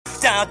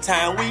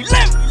downtown, we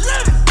live.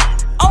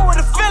 Over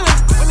the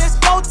feelings, when it's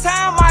go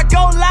time, I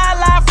go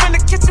live from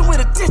the kitchen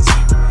with a ditchy.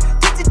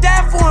 Ditchy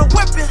dad for a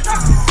whipping.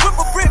 Whip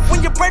a brick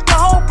when you break the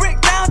whole brick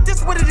down,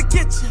 this with it to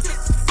get you.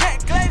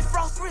 That glaze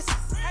frost wrist,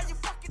 how you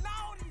fucking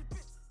all these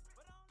bitches.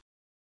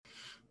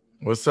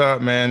 What's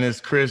up, man?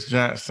 It's Chris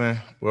Johnson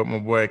with my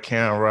boy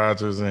Cam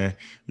Rogers, and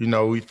we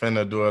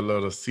finna do a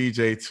little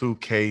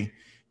CJ2K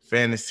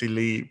Fantasy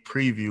League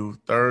preview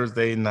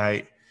Thursday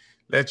night.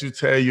 Let you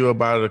tell you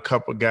about a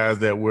couple guys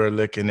that we're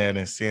looking at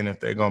and seeing if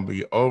they're gonna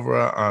be over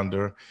or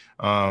under.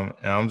 And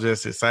I'm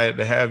just excited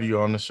to have you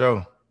on the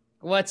show.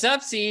 What's up,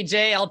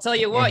 CJ? I'll tell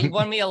you what, you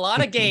won me a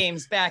lot of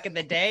games back in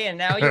the day, and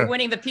now you're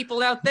winning the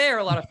people out there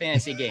a lot of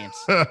fantasy games.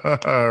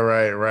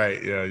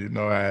 Right. Yeah, you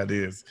know how it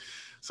is.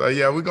 So,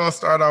 yeah, we're going to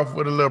start off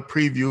with a little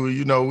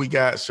preview. We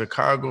got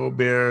Chicago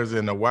Bears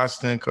and the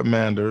Washington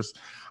Commanders.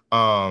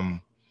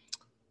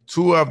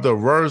 Two of the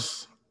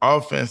worst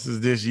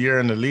offenses this year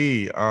in the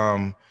league.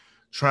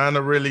 Trying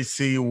to really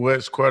see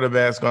which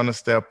quarterback's going to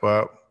step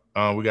up.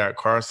 We got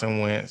Carson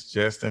Wentz,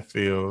 Justin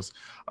Fields.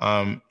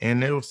 And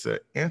it was an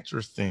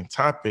interesting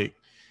topic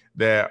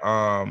that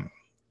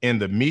in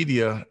the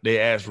media, they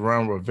asked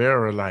Ron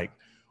Rivera, like,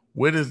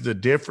 what is the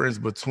difference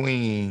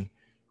between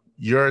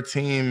your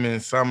team and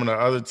some of the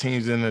other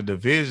teams in the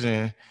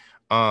division?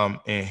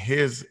 And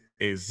his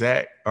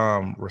exact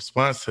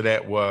response to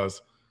that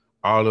was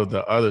all of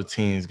the other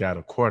teams got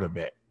a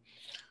quarterback.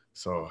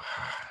 So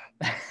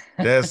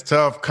that's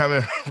tough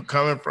coming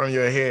from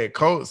your head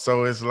coach.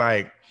 So it's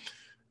like,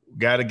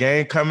 got a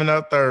game coming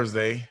up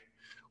Thursday.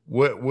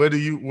 What are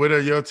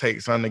your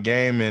takes on the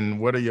game, and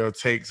what are your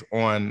takes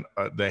on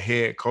the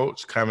head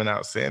coach coming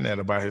out saying that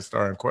about his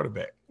starting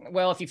quarterback?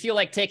 Well, if you feel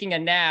like taking a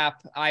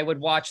nap, I would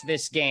watch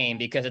this game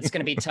because it's going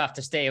to be tough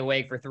to stay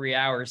awake for 3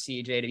 hours,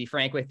 CJ, to be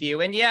frank with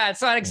you. And yeah,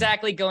 it's not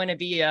exactly going to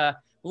be a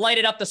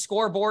lighted up the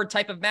scoreboard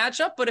type of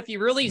matchup, but if you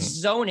really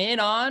zone in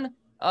on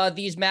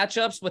these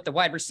matchups with the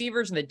wide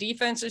receivers and the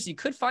defenses, you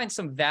could find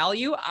some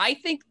value. I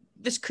think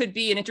this could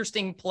be an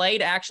interesting play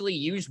to actually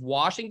use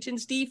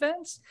Washington's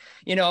defense.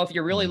 If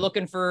you're really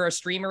looking for a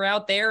streamer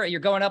out there, you're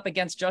going up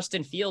against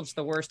Justin Fields,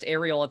 the worst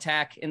aerial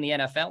attack in the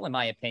NFL, in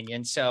my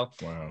opinion. So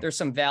There's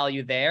some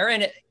value there.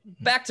 And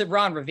back to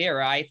Ron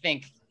Rivera, I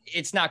think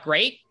it's not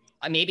great.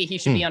 Maybe he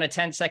should be on a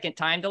 10-second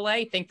time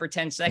delay. Think for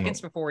 10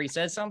 seconds before he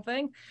says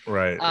something.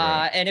 Right.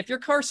 And if you're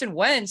Carson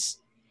Wentz,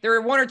 there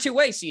are one or two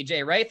ways,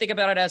 CJ, right? Think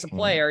about it as a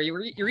player.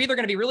 You're either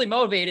going to be really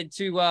motivated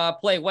to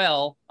play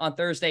well on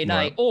Thursday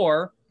night,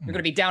 or you're going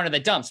to be down in the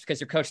dumps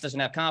because your coach doesn't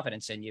have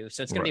confidence in you.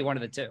 So it's going to be one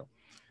of the two.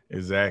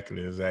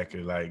 Exactly.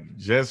 Like,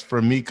 just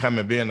for me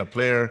being a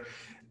player,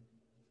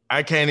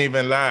 I can't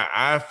even lie.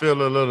 I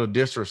feel a little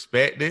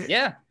disrespected.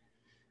 Yeah.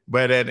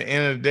 But at the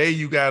end of the day,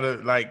 you got to,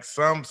 like,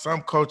 some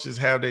coaches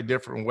have their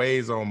different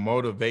ways on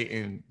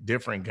motivating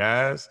different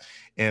guys.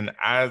 And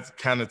I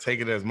kind of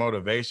take it as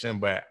motivation,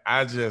 but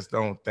I just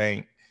don't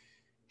think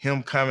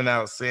him coming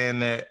out saying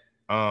that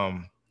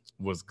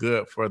was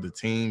good for the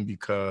team,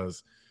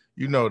 because,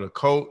 the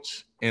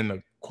coach and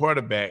the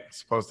quarterback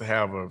supposed to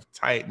have a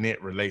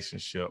tight-knit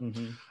relationship.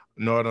 You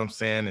know what I'm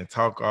saying? And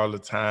talk all the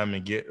time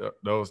and get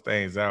those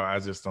things out. I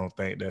just don't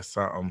think that's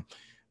something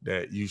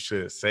that you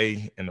should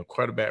say, and the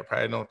quarterback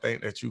probably don't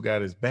think that you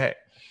got his back.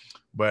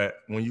 But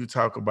when you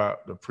talk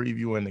about the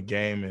preview in the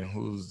game and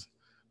who's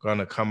going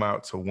to come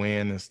out to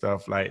win and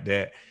stuff like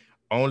that,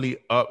 only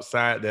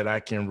upside that I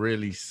can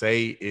really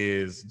say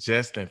is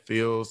Justin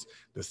Fields.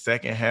 The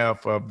second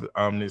half of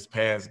this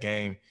past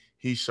game,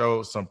 he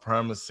showed some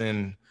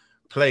promising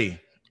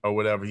play or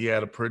whatever. He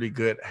had a pretty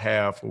good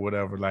half or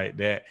whatever like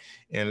that.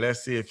 And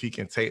let's see if he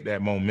can take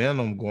that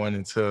momentum going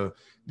into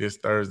this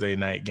Thursday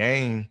night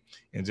game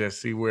and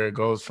just see where it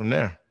goes from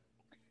there.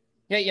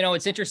 Yeah,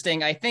 it's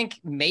interesting. I think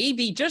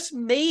maybe, just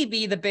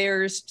maybe, the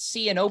Bears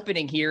see an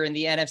opening here in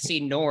the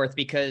NFC North,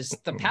 because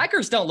the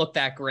Packers don't look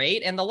that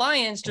great, and the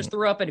Lions just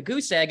threw up a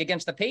goose egg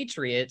against the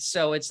Patriots.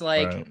 So it's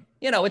like,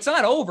 it's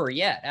not over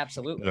yet.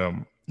 Absolutely.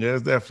 Yeah,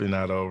 it's definitely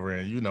not over.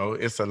 And,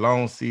 it's a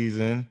long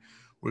season.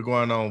 We're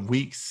going on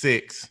week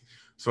 6.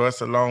 So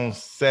it's a long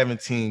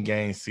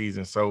 17-game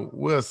season. So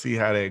we'll see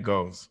how that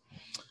goes.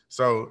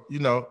 So,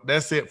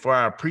 that's it for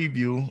our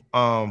preview.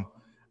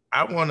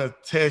 I want to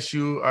test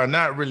you, or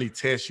not really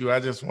test you. I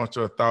just want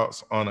your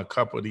thoughts on a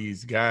couple of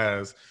these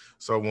guys.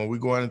 So when we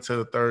go into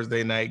the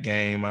Thursday night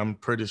game, I'm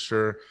pretty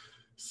sure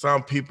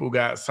some people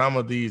got some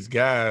of these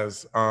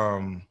guys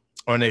on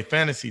their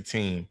fantasy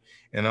team,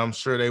 and I'm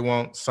sure they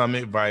want some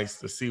advice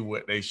to see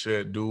what they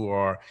should do,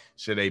 or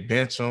should they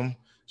bench them?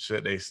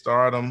 Should they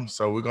start them?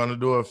 So we're going to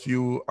do a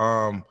few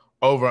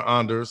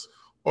over-unders,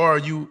 or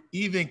you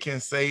even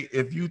can say,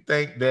 if you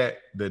think that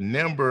the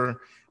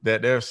number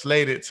that they're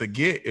slated to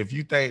get, if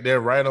you think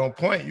they're right on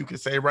point, you can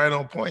say right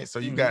on point. So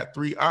you got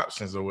 3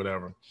 options or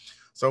whatever.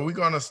 So we're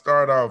going to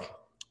start off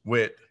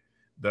with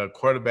the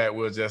quarterback we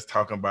were just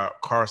talking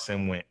about,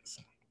 Carson Wentz.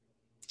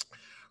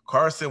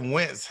 Carson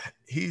Wentz,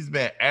 he's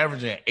been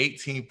averaging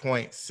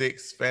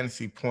 18.6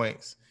 fantasy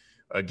points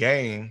a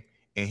game,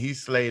 and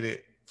he's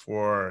slated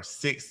for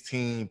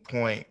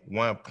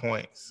 16.1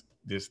 points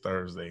this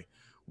Thursday.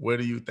 What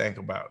do you think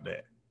about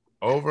that?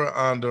 Over,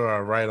 under,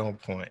 or right on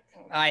point?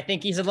 I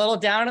think he's a little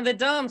down in the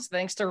dumps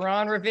thanks to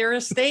Ron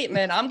Rivera's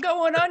statement. I'm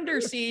going under,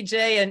 CJ.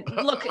 And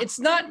look, it's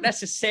not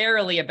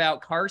necessarily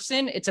about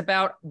Carson. It's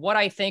about what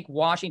I think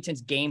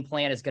Washington's game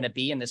plan is going to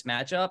be in this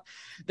matchup.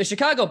 The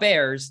Chicago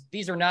Bears,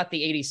 these are not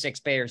the 86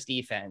 Bears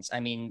defense. I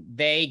mean,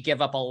 they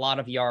give up a lot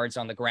of yards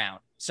on the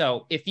ground.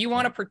 So if you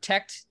want to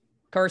protect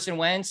Carson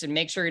Wentz and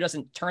make sure he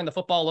doesn't turn the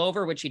football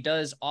over, which he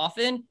does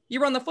often,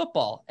 you run the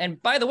football.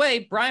 And by the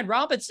way, Brian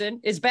Robinson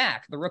is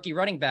back, the rookie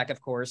running back,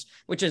 of course,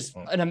 which is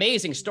an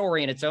amazing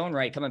story in its own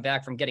right, coming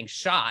back from getting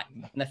shot.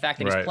 And the fact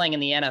that he's playing in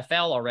the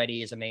NFL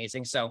already is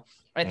amazing. So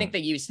I think they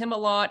use him a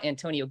lot.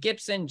 Antonio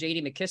Gibson,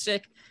 JD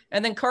McKissick,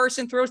 and then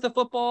Carson throws the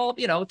football,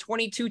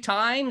 22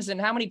 times. And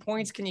how many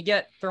points can you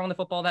get throwing the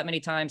football that many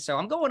times? So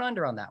I'm going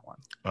under on that one.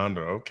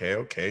 Under.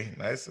 Okay.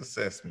 Nice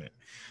assessment.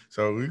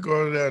 So we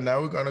go to there.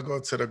 Now we're going to go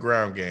to the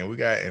ground game. We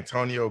got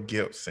Antonio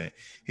Gibson.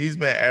 He's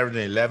been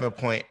averaging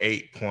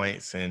 11.8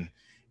 points, and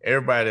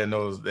everybody that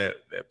knows that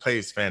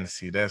plays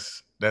fantasy,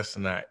 that's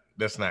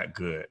not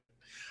good.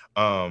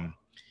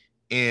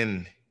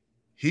 And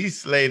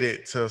he's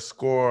slated to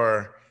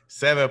score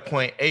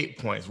 7.8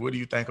 points. What do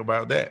you think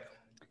about that?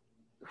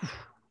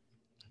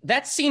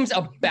 That seems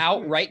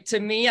about right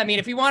to me. I mean,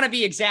 if you want to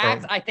be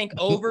exact, I think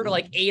over to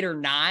like 8 or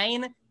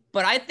 9.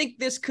 But I think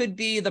this could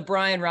be the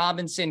Brian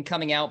Robinson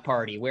coming out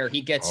party where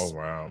he gets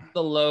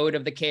the load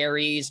of the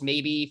carries,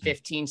 maybe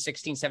 15,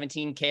 16,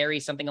 17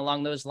 carries, something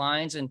along those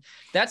lines. And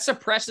that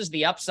suppresses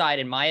the upside,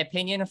 in my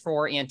opinion,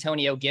 for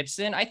Antonio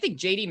Gibson. I think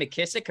JD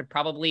McKissick could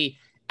probably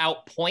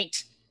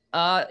outpoint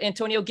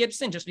Antonio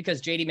Gibson just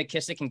because JD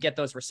McKissick can get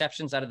those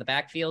receptions out of the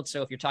backfield.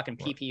 So if you're talking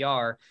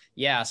PPR,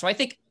 so I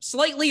think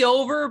slightly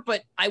over,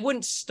 but I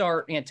wouldn't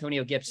start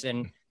Antonio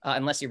Gibson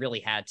unless you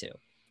really had to.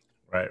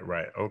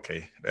 Right.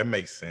 Okay, that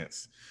makes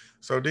sense.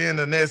 So then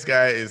the next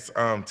guy is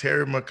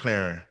Terry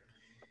McLaurin.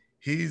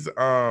 He's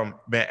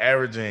been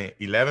averaging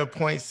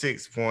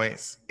 11.6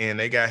 points, and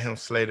they got him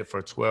slated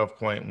for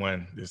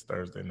 12.1 this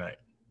Thursday night.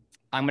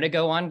 I'm going to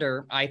go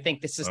under. I think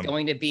this is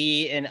going to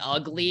be an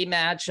ugly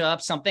matchup,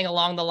 something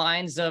along the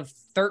lines of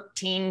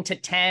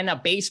 13-10, a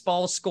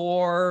baseball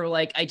score.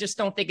 Like, I just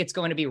don't think it's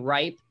going to be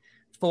ripe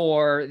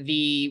for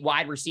the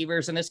wide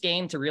receivers in this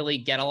game to really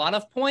get a lot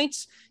of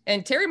points.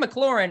 And Terry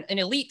McLaurin, an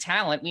elite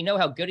talent, we know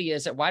how good he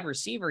is at wide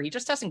receiver. He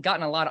just hasn't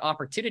gotten a lot of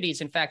opportunities.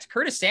 In fact,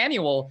 Curtis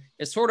Samuel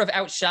is sort of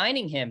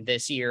outshining him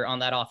this year on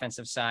that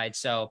offensive side.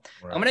 So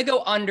I'm going to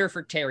go under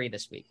for Terry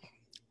this week.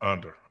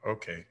 Under.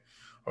 Okay.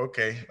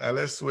 Now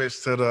let's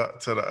switch to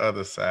the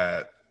other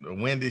side. The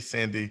Windy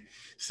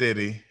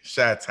City,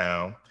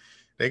 Chi-Town.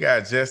 They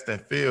got Justin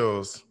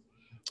Fields.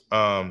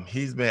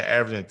 He's been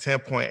averaging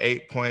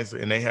 10.8 points,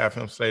 and they have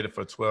him slated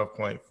for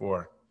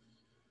 12.4.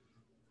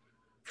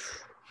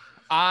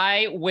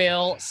 I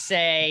will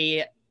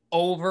say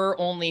over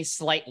only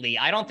slightly.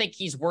 I don't think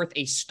he's worth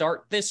a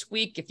start this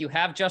week. If you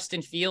have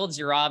Justin Fields,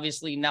 you're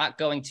obviously not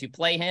going to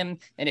play him.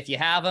 And if you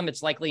have him,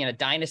 it's likely in a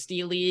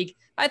dynasty league.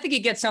 I think he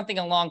gets something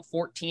along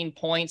 14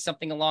 points,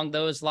 something along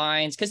those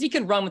lines, because he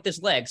can run with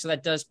his legs. So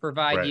that does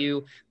provide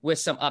you with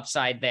some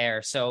upside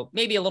there. So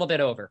maybe a little bit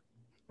over.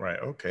 Right.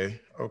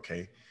 Okay.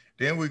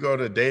 Then we go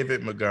to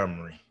David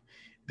Montgomery.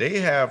 They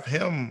have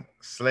him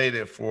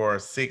slated for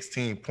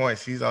 16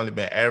 points. He's only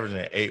been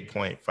averaging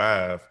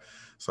 8.5.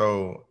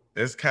 So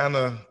it's kind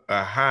of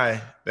a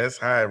high. That's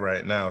high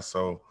right now.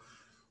 So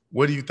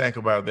what do you think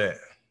about that?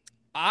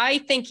 I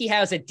think he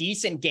has a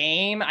decent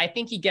game. I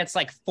think he gets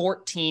like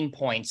 14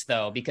 points,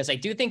 though, because I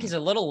do think he's a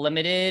little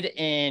limited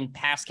in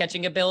pass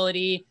catching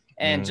ability.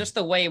 And just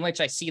the way in which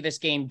I see this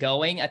game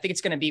going, I think it's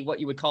going to be what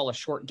you would call a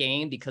short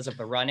game because of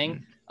the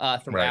running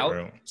throughout.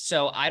 Right.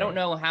 So I don't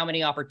know how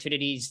many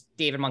opportunities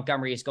David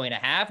Montgomery is going to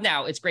have.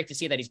 Now, it's great to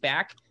see that he's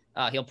back.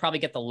 He'll probably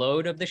get the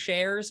load of the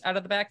shares out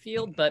of the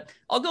backfield, but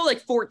I'll go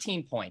like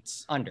 14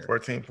 points under.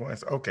 14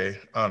 points. Okay,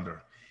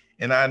 under.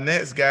 And our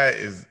next guy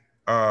is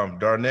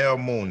Darnell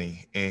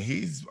Mooney, and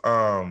he's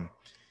been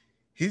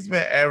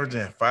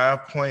averaging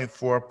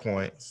 5.4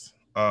 points.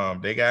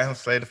 They got him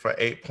slated for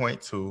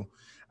 8.2.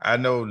 I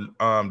know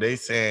they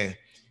saying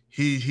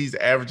he's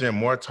averaging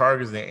more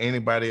targets than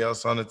anybody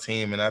else on the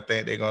team, and I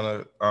think they're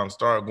gonna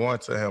start going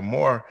to him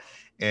more.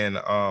 And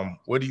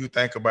what do you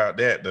think about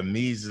that? The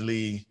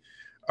measly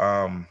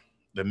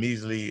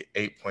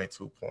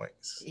 8.2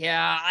 points.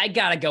 Yeah, I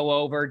gotta go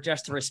over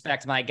just to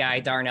respect my guy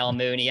Darnell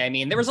Mooney. I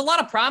mean, there was a lot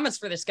of promise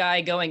for this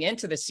guy going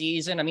into the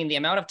season. I mean, the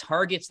amount of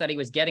targets that he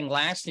was getting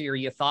last year,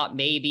 you thought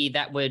maybe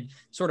that would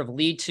sort of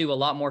lead to a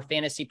lot more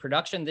fantasy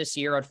production this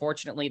year.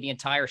 Unfortunately, the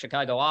entire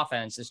Chicago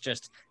offense is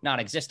just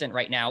non-existent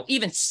right now.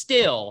 Even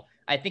still,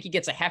 I think he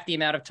gets a hefty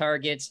amount of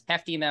targets,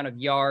 hefty amount of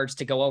yards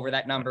to go over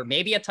that number,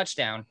 maybe a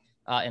touchdown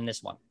in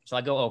this one. So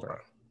I go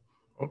over.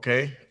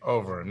 Okay,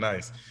 over.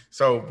 Nice.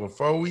 So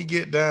before we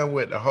get done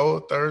with the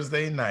whole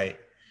Thursday night,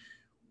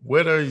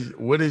 what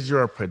is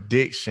your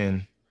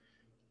prediction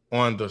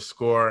on the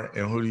score,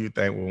 and who do you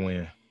think will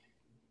win?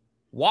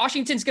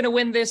 Washington's going to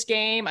win this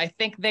game. I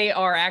think they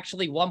are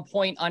actually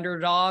 1-point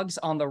underdogs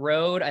on the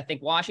road. I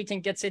think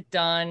Washington gets it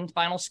done.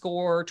 Final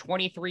score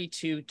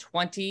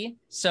 23-20.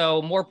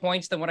 So more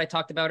points than what I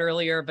talked about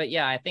earlier. But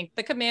yeah, I think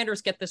the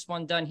Commanders get this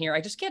one done here.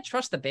 I just can't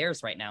trust the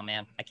Bears right now,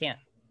 man. I can't.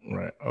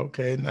 Right.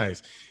 Okay,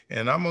 nice.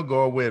 And I'm going to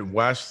go with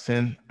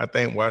Washington. I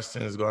think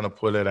Washington is going to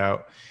pull it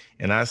out.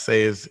 And I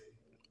say it's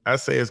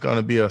going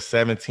to be a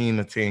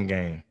 17-10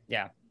 game.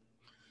 Yeah.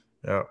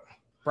 Yep.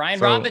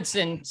 Brian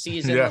Robinson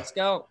season. Yeah. Let's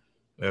go.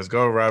 Let's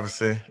go,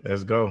 Robinson.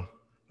 Let's go.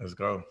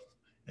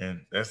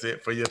 And that's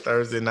it for your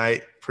Thursday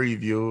night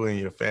preview and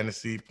your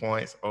fantasy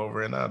points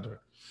over and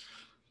under.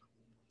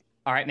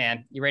 All right,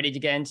 man. You ready to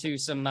get into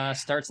some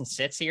starts and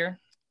sits here?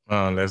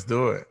 Let's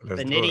do it. The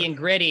nitty and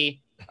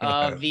gritty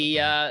of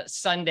the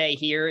Sunday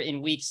here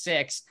in week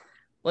 6.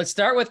 Let's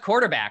start with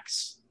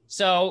quarterbacks.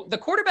 So the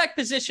quarterback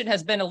position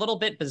has been a little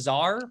bit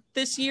bizarre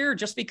this year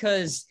just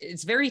because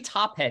it's very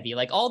top heavy.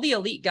 Like all the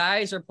elite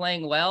guys are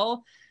playing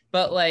well,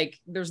 but like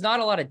there's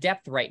not a lot of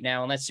depth right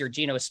now unless you're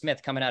Geno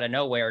Smith coming out of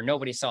nowhere.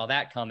 Nobody saw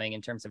that coming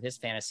in terms of his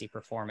fantasy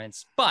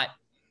performance. But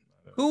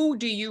who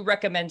do you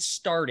recommend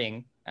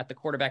starting at the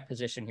quarterback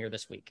position here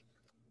this week?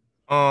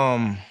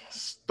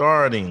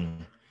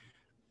 Starting.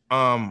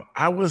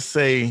 I would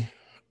say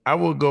I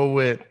will go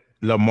with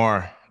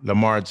Lamar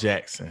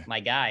Jackson. My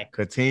guy.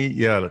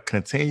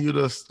 Continue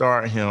to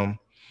start him.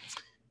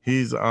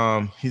 He's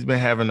been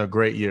having a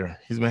great year.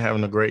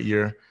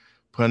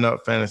 Putting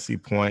up fantasy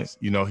points.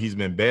 You know, he's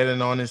been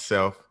betting on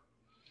himself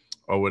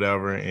or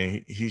whatever,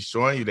 and he's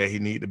showing you that he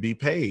need to be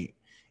paid.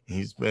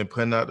 He's been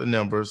putting out the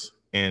numbers,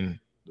 and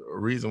the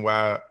reason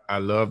why I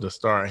love to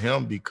start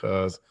him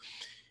because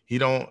he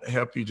don't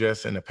help you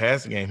just in the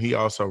passing game. He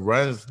also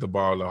runs the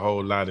ball a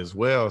whole lot as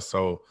well.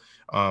 So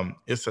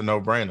it's a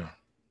no-brainer.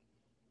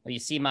 Well, you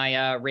see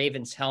my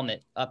Ravens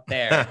helmet up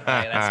there.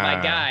 That's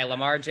my guy,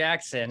 Lamar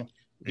Jackson.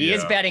 He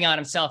is betting on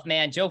himself,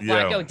 man. Joe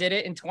Flacco did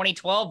it in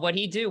 2012. What'd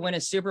he do? Win a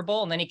Super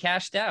Bowl, and then he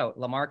cashed out.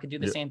 Lamar could do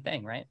the same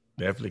thing, right?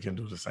 Definitely can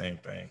do the same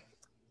thing.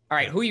 All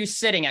right, who are you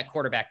sitting at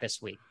quarterback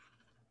this week?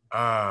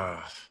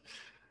 I'm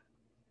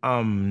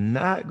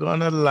not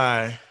going to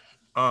lie.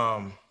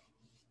 I'm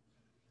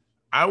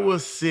going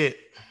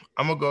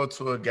to go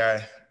to a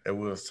guy that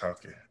we was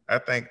talking. I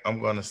think I'm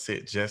going to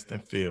sit Justin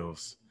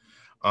Fields.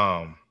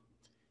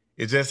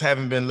 It just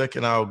haven't been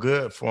looking all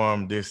good for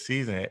him this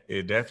season.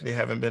 It definitely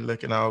haven't been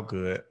looking all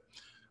good.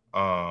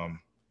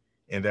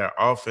 In their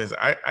offense,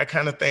 I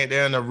kind of think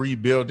they're in a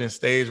rebuilding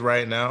stage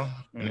right now,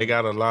 and they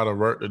got a lot of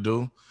work to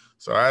do.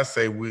 So I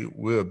say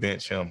we'll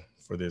bench him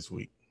for this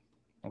week.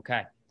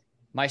 Okay.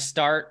 My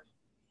start,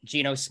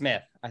 Geno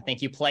Smith. I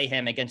think you play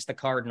him against the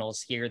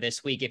Cardinals here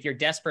this week. If you're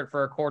desperate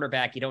for a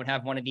quarterback, you don't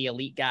have one of the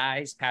elite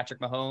guys, Patrick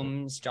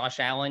Mahomes, Josh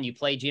Allen, you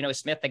play Geno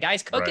Smith. The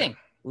guy's cooking. Right.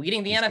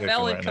 Leading the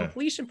NFL in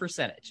completion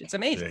percentage. It's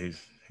amazing. Yeah,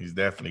 he's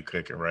definitely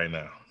cooking right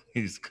now.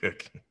 He's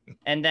cooking.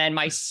 And then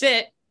my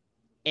sit,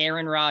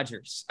 Aaron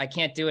Rodgers. I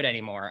can't do it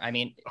anymore. I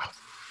mean,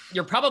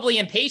 you're probably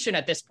impatient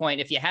at this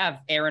point if you have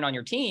Aaron on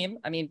your team.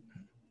 I mean,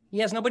 he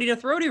has nobody to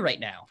throw to right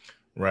now.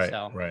 Right.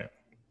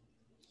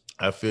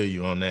 I feel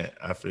you on that.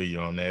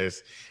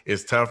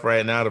 It's tough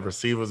right now. The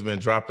receivers been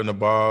dropping the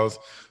balls,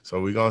 so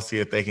we're gonna see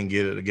if they can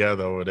get it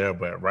together over there.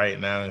 But right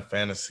now in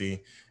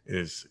fantasy,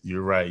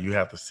 you're right. You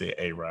have to sit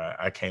A-Rod.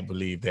 I can't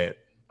believe that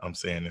I'm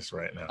saying this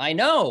right now. I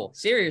know,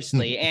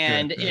 seriously.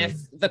 And if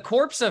the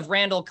corpse of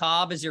Randall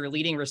Cobb is your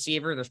leading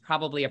receiver, there's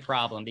probably a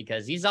problem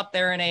because he's up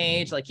there in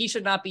age. Like he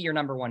should not be your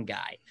number one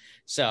guy.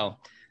 So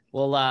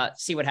we'll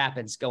see what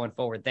happens going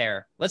forward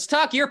there. Let's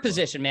talk your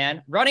position,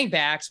 man. Running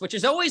backs, which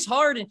is always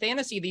hard in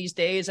fantasy these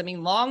days. I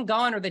mean, long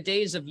gone are the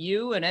days of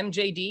you and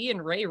MJD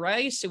and Ray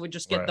Rice who would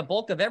just get the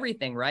bulk of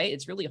everything, right?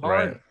 It's really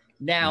hard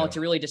now to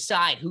really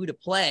decide who to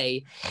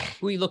play.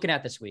 Who are you looking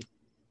at this week?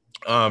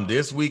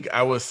 This week,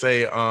 I would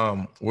say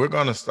we're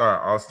going to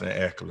start Austin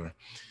Eckler.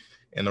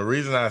 And the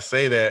reason I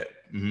say that,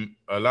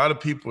 a lot of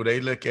people,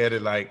 they look at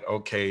it like,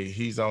 okay,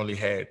 he's only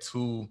had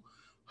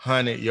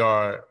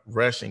 200-yard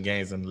rushing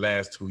games in the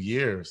last 2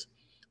 years,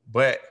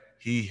 but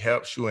he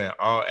helps you in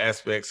all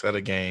aspects of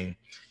the game.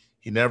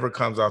 He never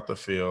comes off the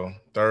field.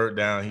 Third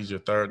down, he's your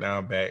third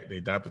down back.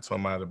 They dump it to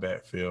him out of the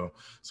backfield.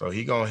 So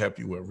he's going to help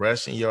you with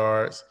rushing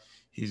yards.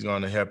 He's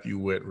going to help you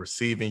with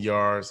receiving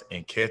yards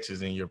and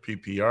catches in your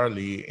PPR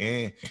league,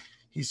 and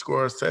he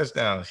scores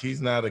touchdowns.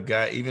 He's not a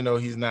guy, even though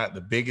he's not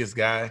the biggest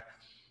guy,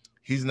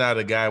 he's not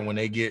a guy when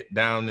they get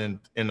down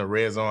in the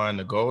red zone,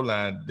 the goal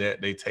line,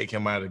 that they take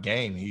him out of the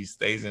game. He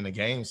stays in the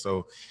game.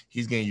 So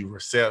he's getting you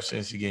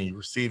receptions, he's getting you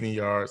receiving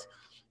yards,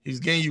 he's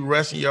getting you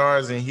rushing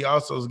yards, and he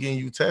also is getting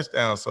you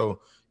touchdowns.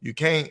 So you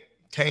can't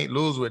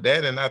lose with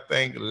that. And I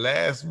think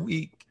last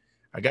week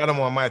I got him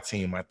on my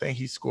team. I think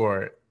he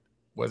scored,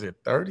 was it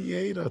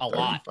 38 or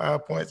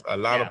 35 points? A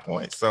lot of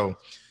points. So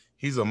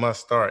he's a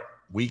must start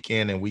week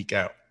in and week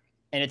out.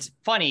 And it's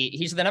funny,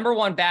 he's the number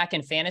one back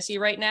in fantasy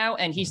right now,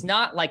 and he's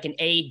not like an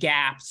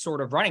A-gap sort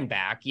of running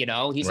back, you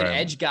know? He's an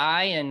edge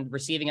guy and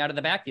receiving out of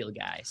the backfield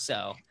guy.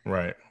 So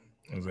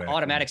exactly.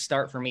 Automatic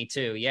start for me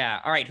too.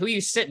 Yeah. All right, who are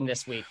you sitting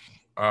this week?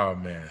 Oh,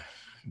 man.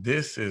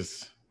 this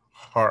is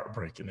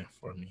heartbreaking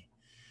for me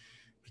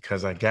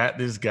because I got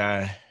this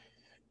guy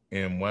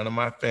in one of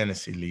my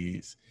fantasy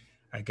leagues.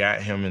 I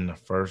got him in the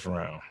first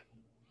round.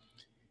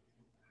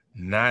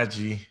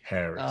 Najee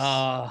Harris.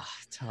 Oh,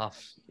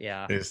 tough.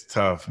 Yeah. It's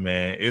tough,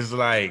 man. It's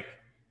like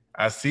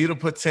I see the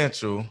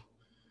potential.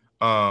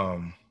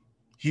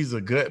 He's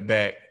a good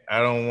back. I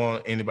don't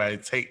want anybody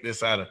to take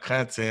this out of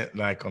content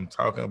like I'm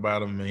talking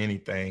about him or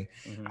anything.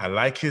 Mm-hmm. I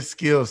like his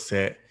skill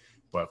set,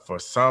 but for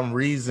some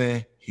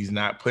reason, he's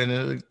not putting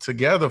it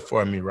together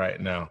for me right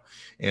now.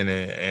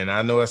 And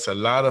I know it's a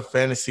lot of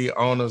fantasy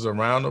owners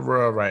around the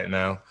world right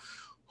now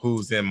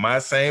who's in my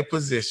same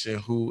position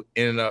who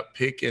ended up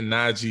picking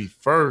Najee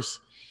first.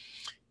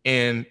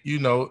 And,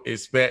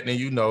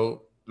 expecting,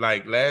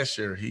 like last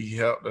year, he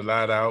helped a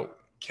lot out,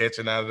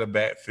 catching out of the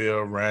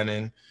backfield,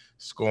 running,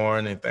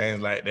 scoring, and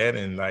things like that.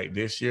 And like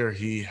this year,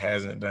 he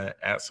hasn't done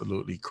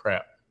absolutely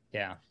crap.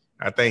 Yeah.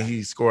 I think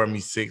he scored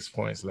me 6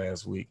 points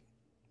last week.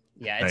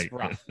 Yeah, it's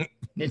rough.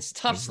 It's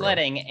tough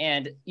sledding. Rough.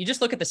 And you just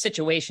look at the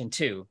situation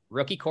too.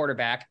 Rookie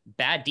quarterback,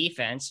 bad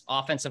defense,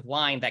 offensive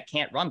line that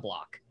can't run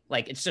block.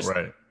 Like it's just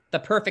the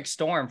perfect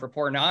storm for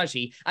poor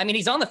Najee. I mean,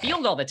 he's on the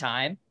field all the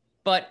time,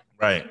 but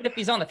even if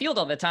he's on the field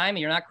all the time and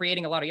you're not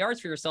creating a lot of yards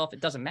for yourself, it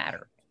doesn't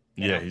matter.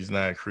 Yeah, he's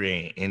not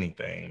creating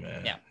anything,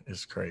 man. Yeah.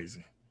 It's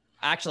crazy.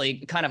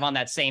 Actually, kind of on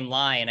that same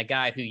line, a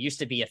guy who used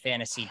to be a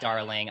fantasy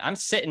darling. I'm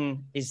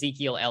sitting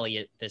Ezekiel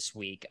Elliott this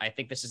week. I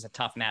think this is a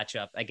tough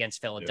matchup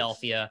against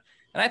Philadelphia. Yes.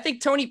 And I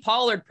think Tony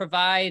Pollard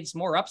provides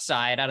more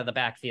upside out of the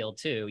backfield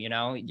too.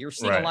 You're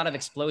seeing a lot of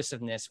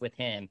explosiveness with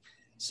him.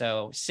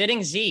 So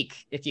sitting Zeke,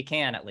 if you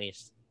can, at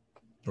least.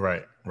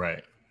 Right.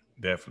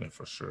 Definitely,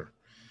 for sure.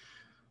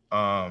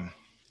 And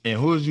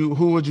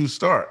who would you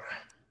start?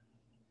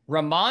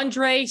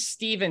 Ramondre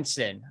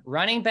Stevenson,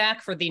 running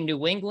back for the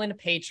New England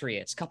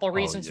Patriots. Couple of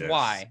reasons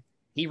why.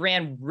 He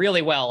ran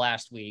really well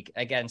last week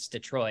against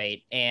Detroit,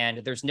 and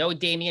there's no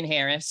Damian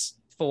Harris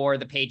for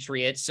the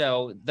Patriots.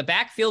 So the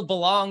backfield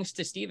belongs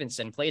to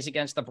Stevenson. Plays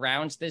against the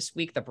Browns this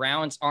week. The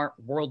Browns aren't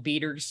world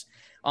beaters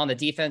on the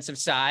defensive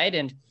side.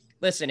 And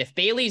listen, if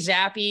Bailey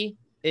Zappi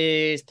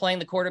is playing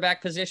the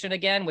quarterback position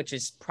again, which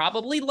is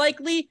probably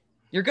likely,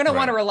 you're going to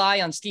want to rely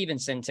on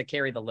Stevenson to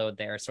carry the load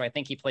there. So I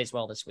think he plays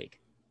well this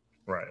week.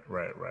 Right.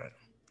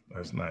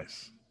 That's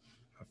nice.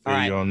 I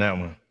feel you on that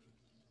one.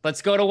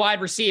 Let's go to wide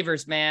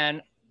receivers,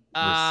 man.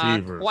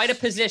 Receivers. Quite a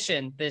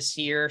position this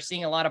year.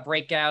 Seeing a lot of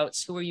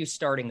breakouts. Who are you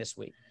starting this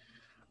week?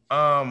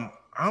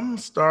 I'm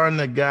starting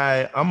a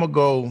guy. I'm going to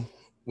go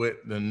with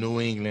the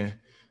New England,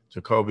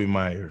 Jacoby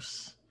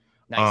Myers.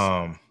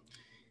 Nice.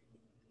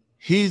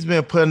 He's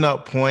been putting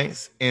up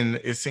points, and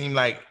it seemed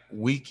like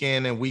week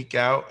in and week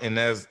out, and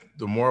as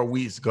the more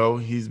weeks go,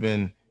 he's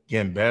been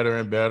getting better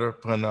and better,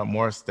 putting up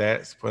more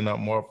stats, putting up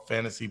more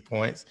fantasy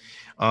points.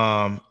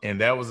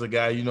 And that was a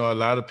guy, a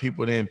lot of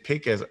people didn't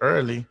pick as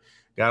early,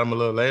 got him a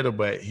little later,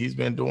 but he's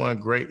been doing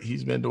great.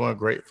 He's been doing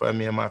great for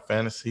me in my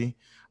fantasy.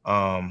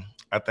 I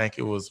think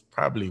it was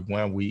probably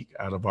 1 week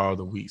out of all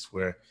the weeks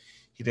where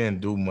he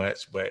didn't do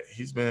much, but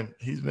he's been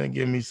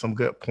giving me some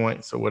good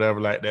points or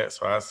whatever like that.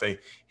 So I say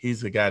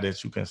he's the guy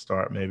that you can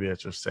start maybe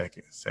at your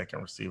second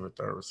receiver,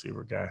 third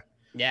receiver guy.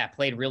 Yeah,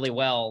 played really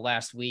well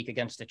last week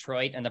against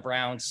Detroit, and the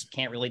Browns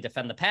can't really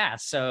defend the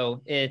pass.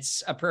 So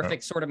it's a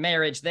perfect sort of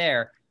marriage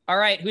there. All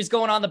right, who's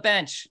going on the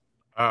bench?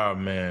 Oh,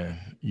 man,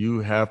 you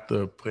have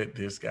to put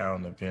this guy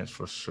on the bench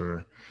for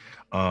sure.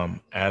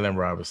 Allen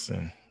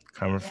Robinson,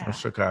 coming from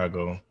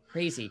Chicago.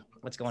 Crazy.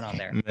 What's going on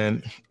there?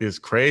 Man, it's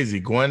crazy.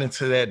 Going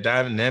into that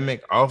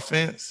dynamic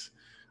offense,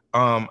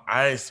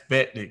 I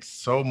expected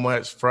so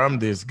much from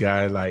this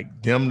guy,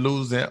 like them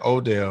losing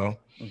Odell.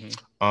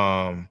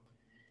 Mm-hmm.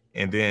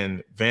 And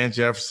then Van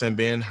Jefferson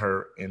being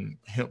hurt and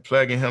him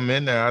plugging him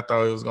in there, I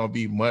thought it was going to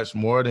be much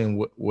more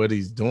than what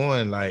he's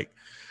doing. Like,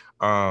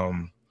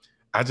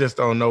 I just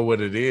don't know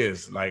what it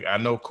is. Like, I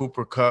know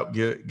Cooper Kupp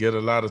get a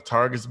lot of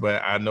targets,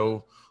 but I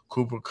know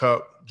Cooper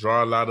Kupp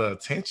draw a lot of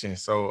attention.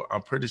 So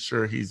I'm pretty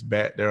sure he's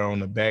back there on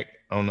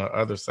the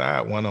other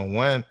side,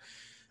 one-on-one.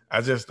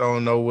 I just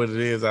don't know what it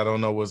is. I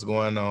don't know what's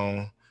going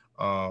on.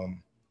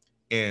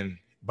 And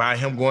by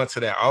him going to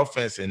that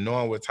offense and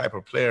knowing what type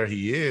of player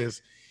he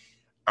is,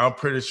 I'm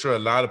pretty sure a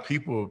lot of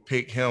people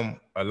pick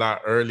him a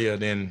lot earlier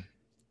than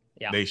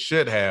they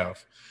should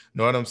have.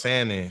 Know what I'm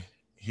saying?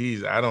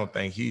 And I don't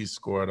think he's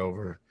scored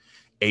over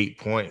 8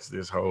 points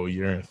this whole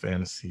year in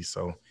fantasy.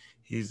 So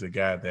he's the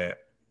guy that,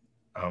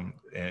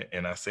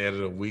 and I said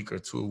it a week or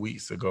 2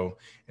 weeks ago,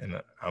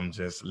 and I'm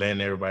just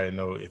letting everybody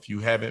know, if you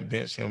haven't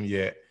benched him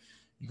yet,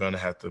 you're gonna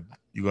have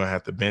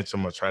to bench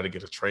him or try to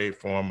get a trade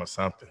for him or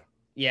something.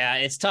 Yeah,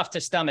 it's tough to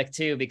stomach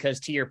too,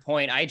 because to your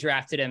point, I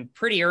drafted him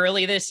pretty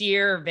early this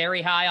year,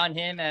 very high on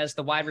him as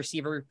the wide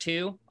receiver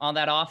 2 on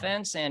that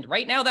offense. And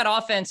right now that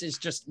offense is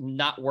just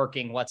not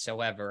working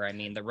whatsoever. I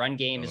mean, the run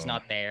game is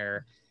not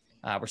there.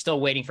 We're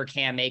still waiting for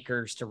Cam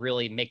Akers to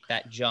really make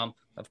that jump,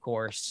 of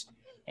course.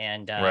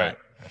 And Right.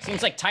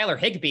 seems like Tyler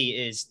Higbee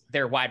is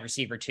their wide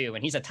receiver too,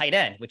 and he's a tight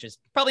end, which is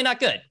probably not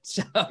good.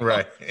 So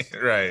Right.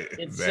 Right. it's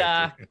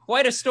Exactly.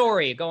 quite a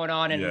story going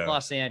on in Yeah.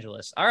 Los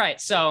Angeles. All right,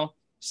 so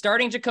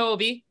starting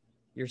Jacoby,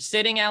 you're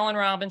sitting Allen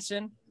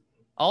Robinson.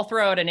 I'll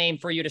throw out a name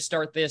for you to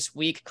start this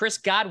week. Chris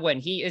Godwin,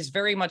 he is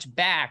very much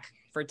back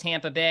for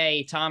Tampa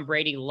Bay. Tom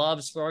Brady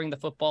loves throwing the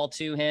football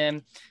to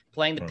him,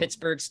 playing the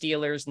Pittsburgh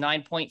Steelers,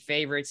 9-point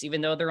favorites,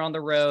 even though they're on the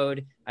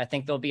road. I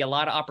think there'll be a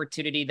lot of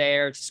opportunity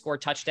there to score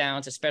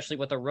touchdowns, especially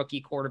with a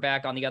rookie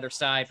quarterback on the other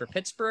side for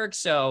Pittsburgh.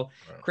 So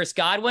Chris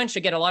Godwin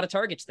should get a lot of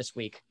targets this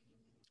week.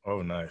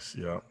 Oh, nice.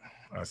 Yeah.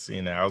 I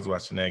seen that. I was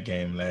watching that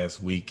game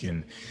last week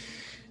and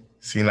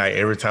seemed like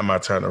every time I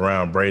turned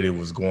around, Brady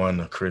was going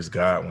to Chris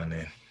Godwin.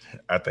 And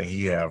I think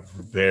he have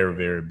very,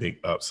 very big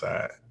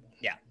upside.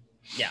 Yeah.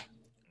 Yeah.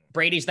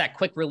 Brady's that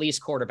quick release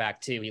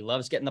quarterback too. He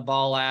loves getting the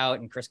ball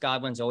out, and Chris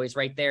Godwin's always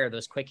right there.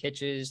 Those quick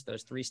hitches,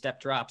 those 3-step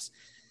drops.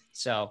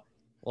 So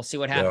we'll see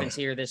what happens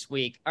here this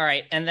week. All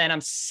right. And then I'm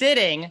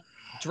sitting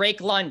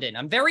Drake London.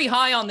 I'm very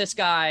high on this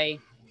guy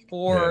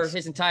for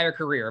his entire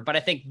career, but I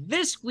think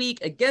this week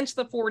against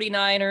the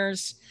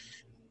 49ers,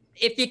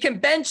 if you can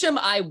bench him,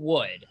 I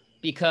would,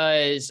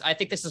 because I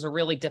think this is a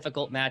really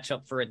difficult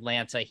matchup for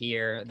Atlanta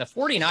here. The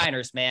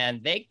 49ers, man,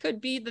 they could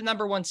be the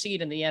number 1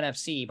 seed in the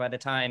NFC by the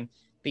time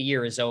the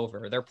year is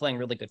over. They're playing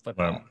really good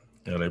football.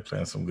 Yeah, they're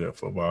playing some good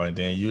football. And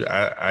then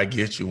I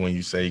get you when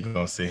you say you're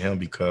going to sit him,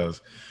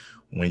 because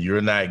when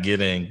you're not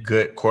getting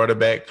good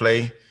quarterback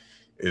play,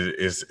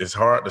 it's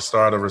hard to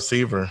start a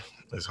receiver.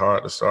 It's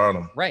hard to start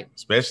them. Right.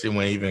 Especially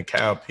when even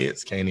Kyle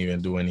Pitts can't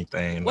even do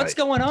anything. What's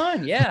going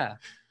on? Yeah.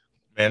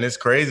 Man, it's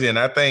crazy. And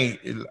I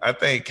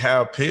think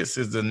Kyle Pitts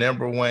is the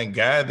number 1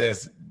 guy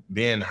that's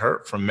being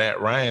hurt from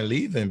Matt Ryan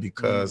leaving,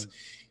 because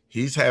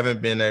he's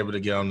haven't been able to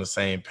get on the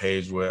same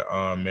page with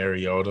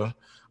Mariota.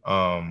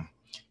 And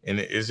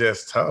it's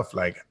just tough.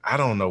 Like, I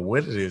don't know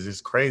what it is.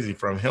 It's crazy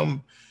from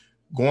him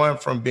going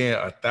from being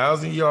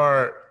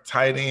 1,000-yard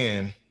tight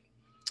end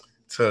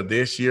to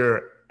this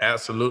year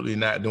absolutely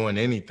not doing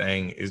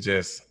anything. It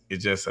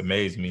just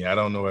amazed me. I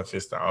don't know if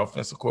it's the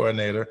offensive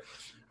coordinator.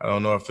 I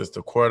don't know if it's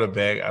the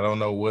quarterback. I don't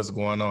know what's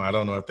going on. I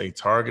don't know if they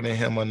targeted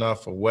him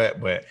enough or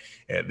what. But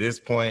at this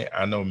point,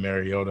 I know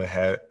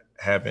Mariota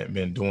haven't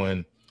been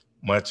doing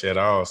much at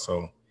all.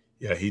 So,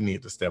 yeah, he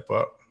needs to step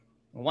up.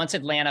 Once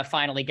Atlanta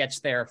finally gets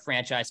their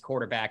franchise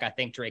quarterback, I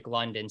think Drake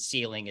London's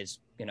ceiling is,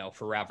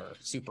 forever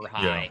super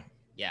high.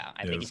 Yeah,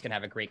 I think he's going to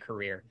have a great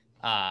career.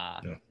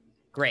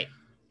 Great.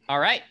 All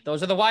right.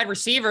 Those are the wide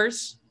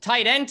receivers.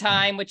 Tight end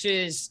time, which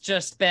has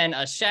just been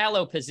a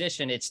shallow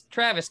position. It's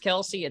Travis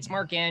Kelce, it's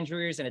Mark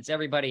Andrews, and it's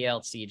everybody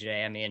else,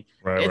 CJ. I mean,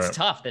 it's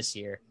tough this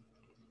year.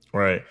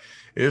 Right.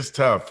 It's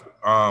tough.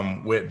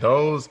 With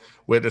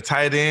the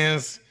tight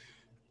ends,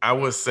 I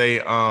would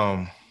say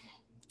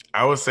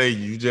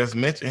you just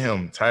mentioned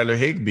him, Tyler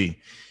Higbee.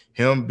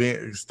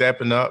 Him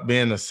stepping up,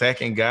 being the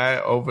second guy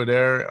over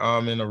there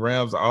in the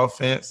Rams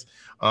offense.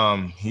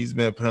 He's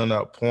been putting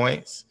up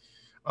points.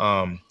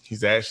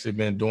 He's actually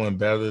been doing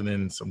better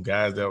than some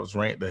guys that was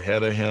ranked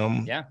ahead of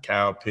him. Yeah.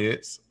 Kyle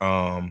Pitts.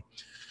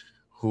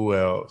 Who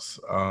else?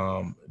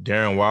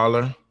 Darren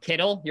Waller.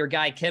 Kittle, your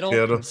guy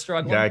Kittle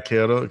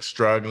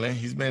struggling.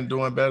 He's been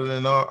doing better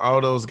than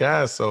all those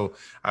guys. So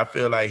I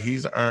feel like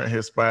he's earned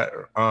his spot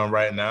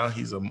right now.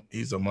 He's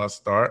a must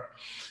start.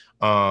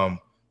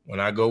 When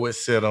I go with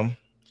Sidham,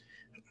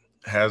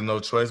 has no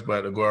choice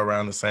but to go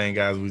around the same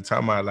guys we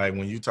talking about. Like,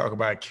 when you talk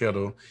about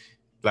Kittle,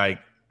 like,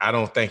 I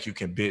don't think you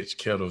can bitch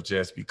Kittle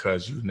just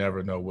because you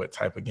never know what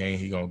type of game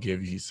he's gonna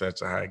give you. He's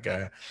such a high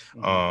guy.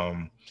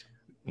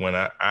 When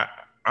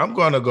I'm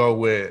gonna go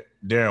with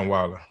Darren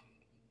Waller,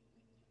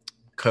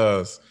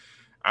 because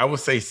I would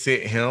say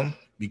sit him,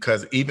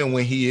 because even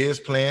when he is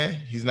playing,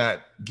 he's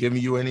not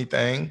giving you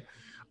anything.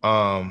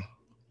 When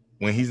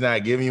he's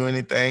not giving you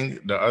anything,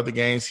 the other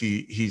games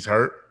he's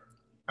hurt.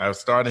 I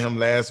started him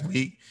last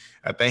week.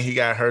 I think he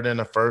got hurt in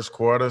the first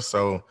quarter,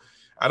 so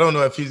I don't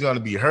know if he's going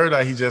to be hurt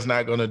or he's just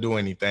not going to do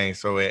anything.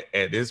 So at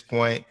this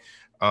point,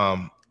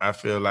 I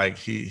feel like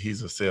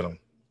he's a sit-em.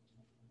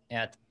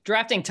 Yeah,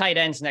 drafting tight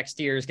ends next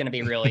year is going to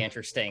be really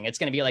interesting. It's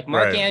going to be like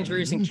Mark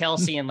Andrews and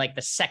Kelce in like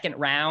the second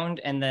round,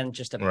 and then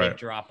just a big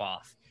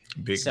drop-off.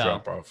 Big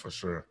drop-off for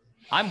sure.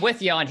 I'm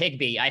with you on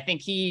Higbee. I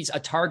think he's a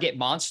target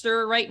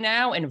monster right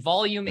now, and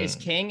volume is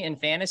king in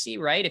fantasy,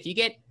 right? If you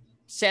get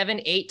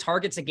 7-8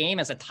 targets a game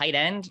as a tight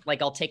end,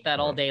 like, I'll take that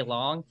all day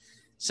long.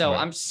 So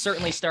I'm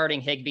certainly starting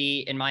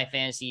Higbee in my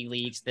fantasy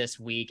leagues this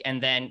week,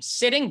 and then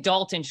sitting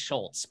Dalton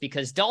Schultz,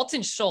 because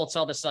Dalton Schultz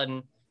all of a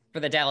sudden for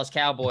the Dallas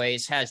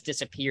Cowboys has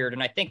disappeared.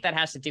 And I think that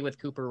has to do with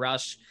Cooper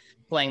Rush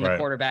playing the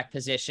quarterback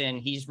position.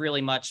 He's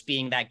really much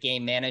being that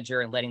game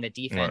manager and letting the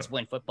defense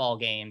win football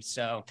games.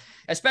 So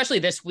especially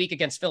this week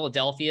against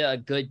Philadelphia, a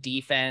good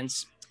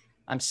defense.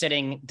 I'm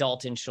sitting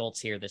Dalton Schultz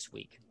here this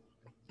week.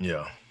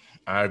 Yeah,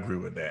 I agree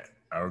with that.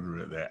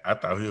 I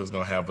thought he was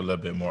going to have a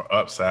little bit more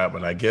upside,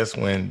 but I guess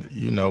when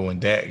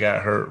Dak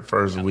got hurt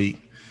first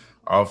week,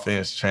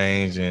 offense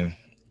changed, and,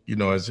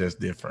 it's just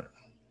different.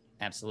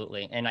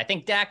 Absolutely. And I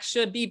think Dak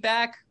should be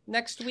back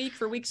next week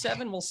for week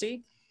 7. We'll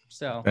see.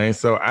 So, and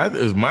so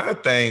my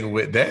thing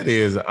with that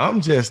is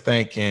I'm just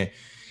thinking,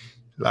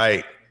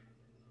 like,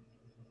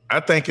 I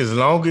think as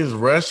long as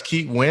Rush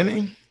keep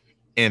winning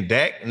and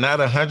Dak not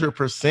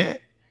 100%,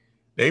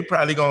 they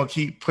probably gonna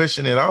keep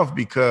pushing it off,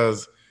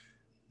 because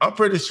I'm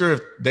pretty sure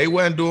if they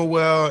wasn't doing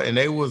well and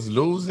they was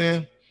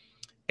losing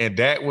and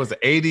Dak was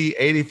 80,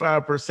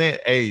 85%,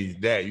 hey,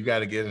 Dak, you got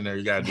to get in there.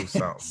 You got to do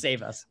something.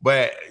 Save us.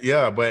 But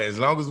as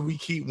long as we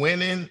keep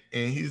winning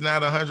and he's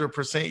not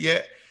 100%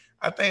 yet,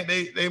 I think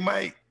they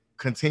might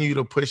continue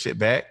to push it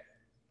back.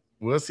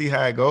 We'll see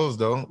how it goes,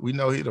 though. We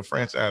know he's the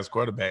franchise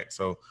quarterback,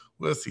 so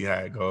we'll see how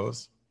it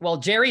goes. Well,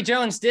 Jerry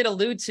Jones did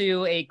allude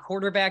to a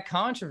quarterback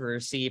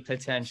controversy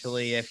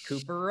potentially if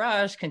Cooper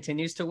Rush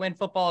continues to win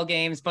football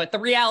games. But the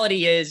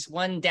reality is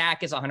when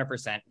Dak is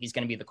 100%, he's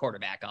going to be the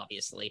quarterback,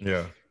 obviously.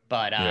 Yeah.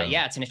 But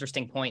yeah, it's an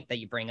interesting point that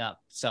you bring up.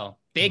 So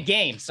big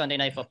game, Sunday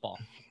Night Football.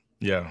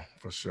 Yeah,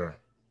 for sure.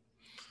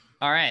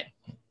 All right.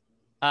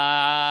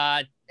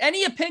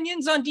 Any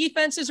opinions on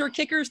defenses or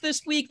kickers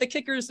this week? The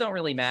kickers don't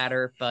really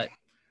matter, but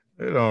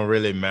it don't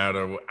really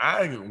matter.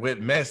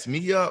 What messed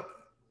me up,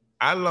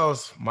 I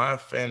lost one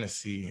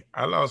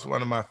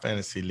of my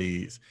fantasy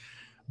leagues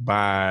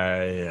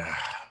by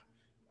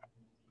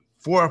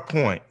 4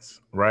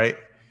 points, right?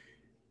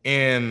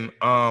 And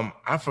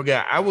I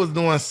forgot I was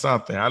doing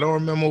something. I don't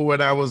remember what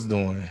I was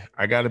doing.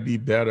 I got to be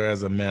better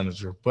as a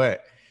manager.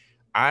 But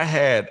I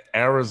had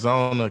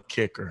Arizona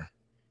kicker,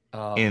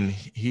 and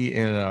he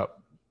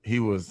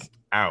was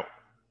out.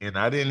 And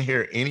I didn't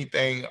hear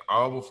anything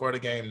all before the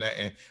game.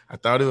 And I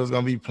thought he was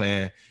going to be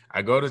playing.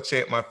 I go to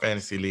check my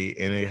fantasy league,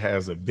 and it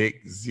has a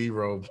big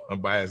 0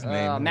 by his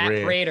name.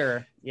 Matt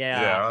Prater.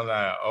 Yeah, I'm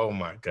like, oh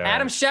my God.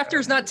 Adam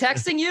Schefter's not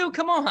texting you?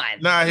 Come on.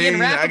 Nah,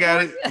 I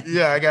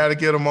got to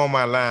get him on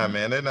my line,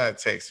 man. They're not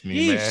texting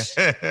me, man.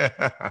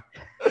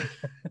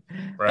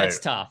 Right.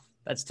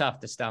 That's tough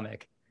to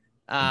stomach.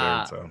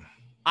 Very tough.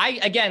 I,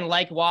 again,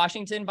 like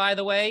Washington, by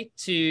the way,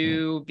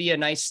 to be a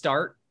nice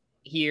start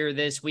here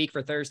this week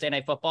for Thursday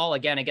Night Football,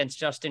 again, against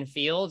Justin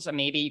Fields.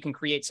 Maybe you can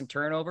create some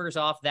turnovers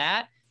off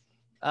that.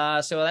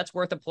 So that's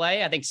worth a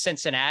play. I think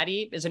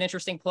Cincinnati is an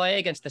interesting play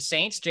against the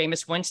Saints.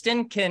 Jameis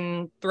Winston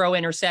can throw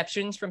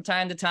interceptions from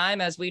time to time,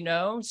 as we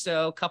know.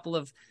 So a couple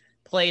of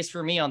plays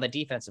for me on the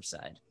defensive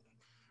side.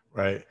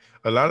 Right.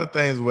 A lot of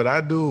things, what I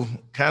do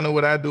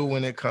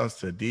when it comes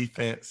to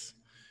defense,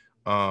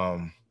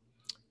 I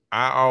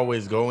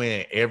always go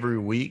in every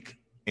week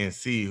and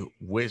see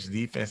which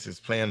defense is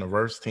playing the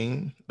worst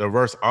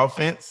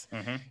offense.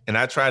 Mm-hmm. And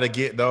I try to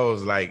get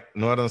those, like,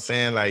 you know what I'm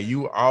saying? Like,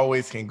 you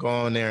always can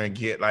go in there and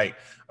get like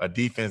a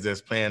defense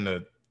that's playing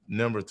the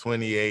number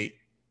 28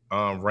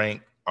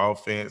 ranked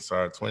offense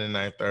or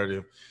 29,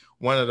 30,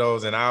 one of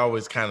those. And I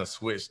always kind of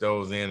switch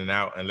those in and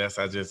out unless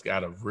I just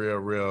got a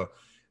real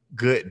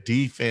good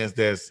defense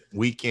that's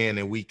week in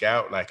and week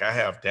out. Like I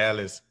have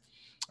Dallas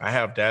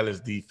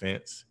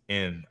defense,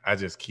 and I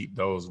just keep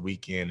those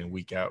week in and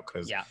week out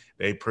because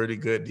they pretty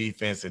good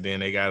defense, and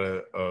then they got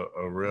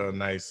a real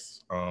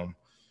nice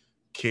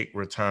kick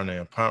returner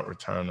and punt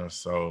returner.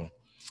 So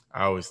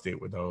I always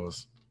stick with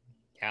those.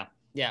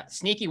 Yeah.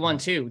 Sneaky one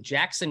too.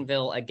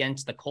 Jacksonville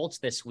against the Colts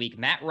this week.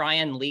 Matt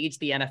Ryan leads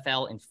the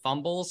NFL in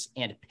fumbles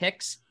and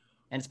picks,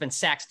 and it's been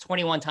sacked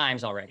 21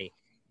 times already.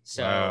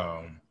 So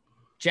wow.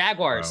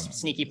 Jaguars,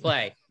 sneaky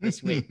play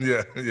this week.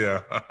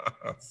 Yeah.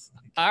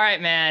 All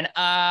right, man.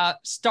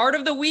 Start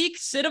of the week,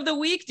 sit of the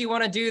week. Do you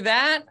want to do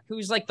that?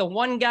 Who's like the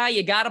one guy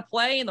you got to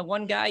play and the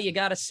one guy you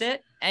got to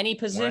sit? Any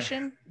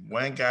position?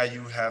 One guy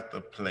you have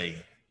to play.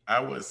 I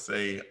would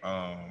say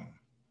I'm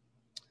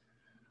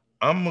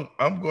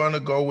going to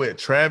go with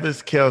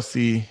Travis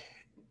Kelce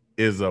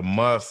is a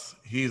must.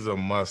 He's a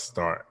must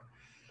start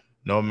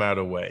no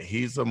matter what.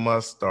 He's a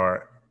must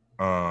start.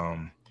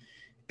 And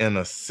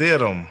a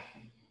sit 'em,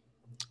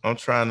 I'm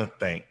trying to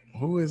think.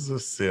 Who is a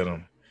sit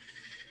 'em?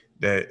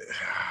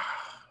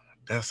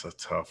 That's a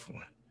tough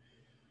one.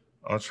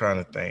 I'm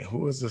trying to think.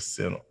 Who is a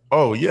sit 'em?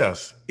 Oh,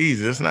 yes.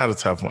 Easy. It's not a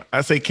tough one.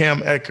 I say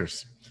Cam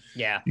Akers.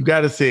 Yeah. You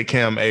got to sit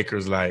Cam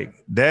Akers like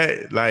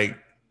that. Like,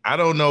 I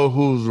don't know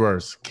who's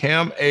worse,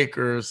 Cam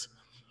Akers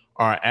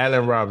or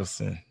Allen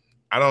Robinson.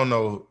 I don't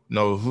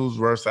know who's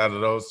worse out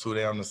of those two.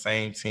 They're on the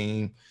same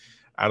team.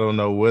 I don't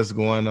know what's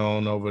going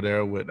on over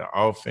there with the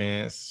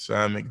offense,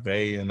 Sean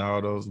McVay and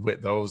all those,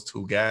 with those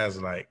two guys.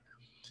 Like,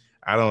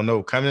 I don't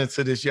know. Coming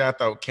into this year, I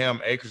thought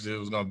Cam Akers, it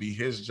was going to be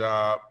his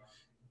job,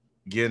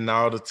 getting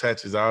all the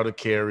touches, all the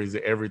carries,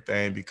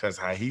 everything, because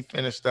how he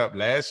finished up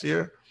last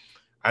year,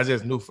 I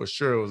just knew for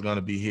sure it was going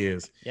to be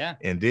his. Yeah.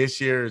 And this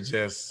year,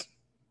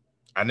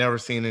 I never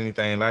seen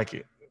anything like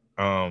it.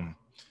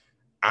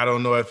 I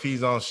don't know if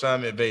he's on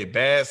Sean McVay's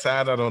bad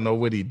side. I don't know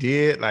what he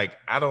did. Like,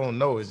 I don't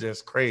know. It's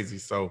just crazy.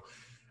 So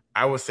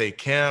I would say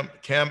Cam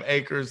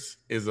Akers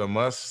is a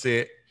must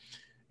sit,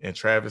 and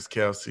Travis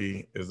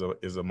Kelce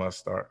is a must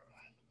start.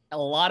 A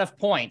lot of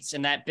points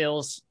in that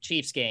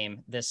Bills-Chiefs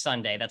game this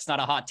Sunday. That's not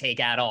a hot take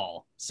at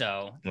all.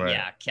 So,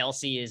 Yeah,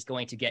 Kelce is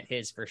going to get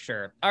his for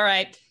sure. All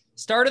right,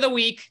 start of the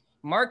week.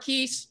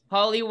 Marquise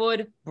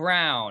Hollywood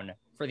Brown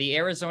for the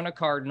Arizona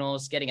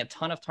Cardinals, getting a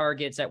ton of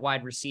targets at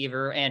wide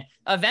receiver. And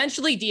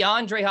eventually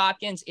DeAndre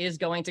Hopkins is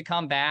going to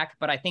come back,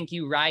 but I think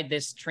you ride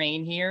this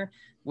train here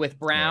with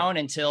Brown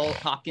until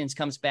Hopkins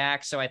comes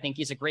back. So I think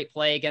he's a great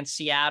play against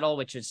Seattle,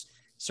 which is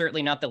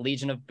certainly not the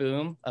Legion of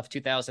Boom of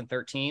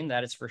 2013.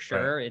 That is for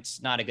sure. Right.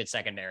 It's not a good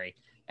secondary.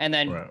 And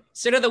then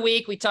sit of the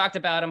week, we talked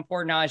about him,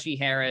 poor Najee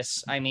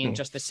Harris. I mean,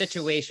 just the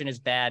situation is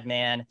bad,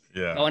 man.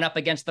 Yeah. Going up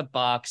against the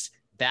Bucs,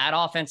 bad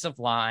offensive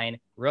line,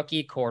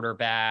 rookie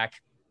quarterback,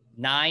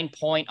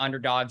 9-point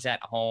underdogs at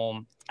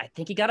home. I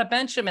think you got to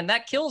bench him, and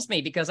that kills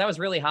me because I was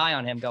really high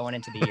on him going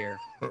into the year.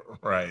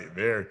 Right.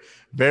 Very,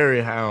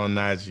 very high on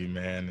Najee,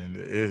 man. And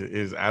it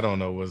is, I don't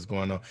know what's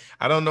going on.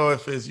 I don't know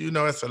if it's,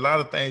 it's a lot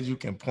of things you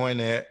can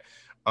point at.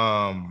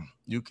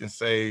 You can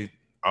say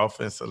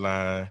offensive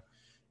line.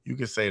 You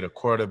can say the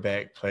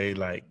quarterback play.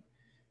 Like,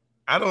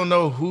 I don't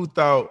know who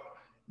thought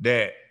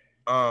that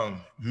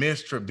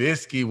Mitch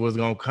Trubisky was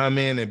going to come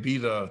in and be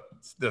the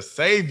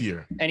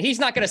savior. And he's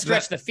not going to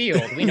stretch the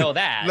field. We know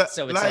that.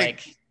 So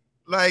it's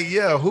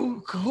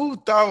who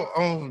thought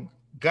on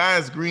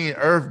God's green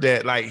earth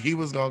that like he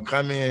was going to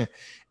come in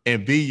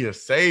and be your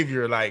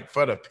savior, like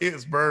for the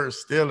Pittsburgh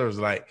Steelers.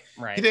 Like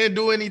he didn't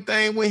do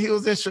anything when he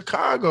was in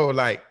Chicago.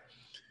 Like,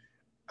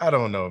 I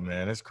don't know,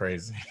 man. It's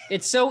crazy.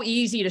 It's so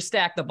easy to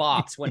stack the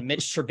box when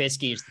Mitch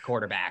Trubisky is the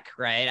quarterback,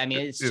 right? I mean,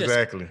 it's just,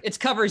 it's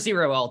cover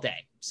zero all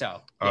day.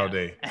 So all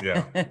day.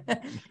 Yeah.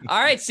 All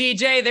right,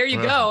 CJ, there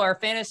you go. Our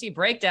fantasy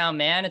breakdown,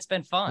 man. It's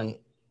been fun.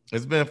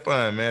 It's been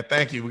fun, man.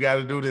 Thank you. We got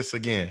to do this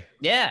again.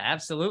 Yeah,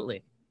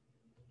 absolutely.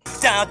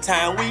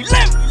 Downtown, we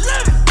live.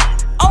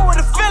 Over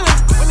the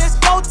feelings. When it's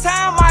go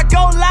time, I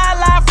go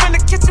live from the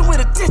kitchen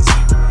with a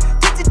ditchy.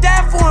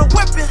 Dad for and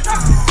whipping.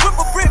 Whip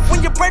a brick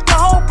when you break the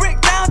whole brick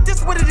down.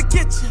 This way to the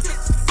kitchen.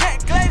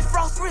 That glaze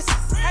frost wrist.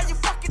 How you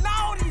fucking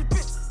all these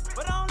bitches.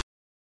 But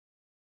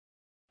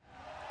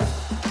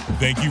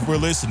Thank you for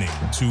listening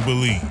to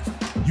Believe.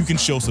 You can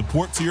show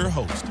support to your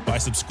host by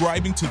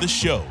subscribing to the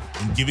show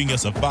and giving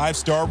us a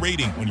 5-star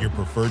rating on your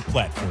preferred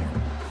platform.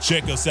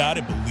 Check us out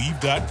at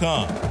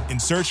Believe.com and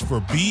search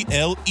for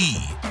BLEAV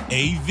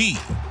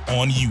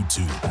on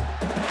YouTube.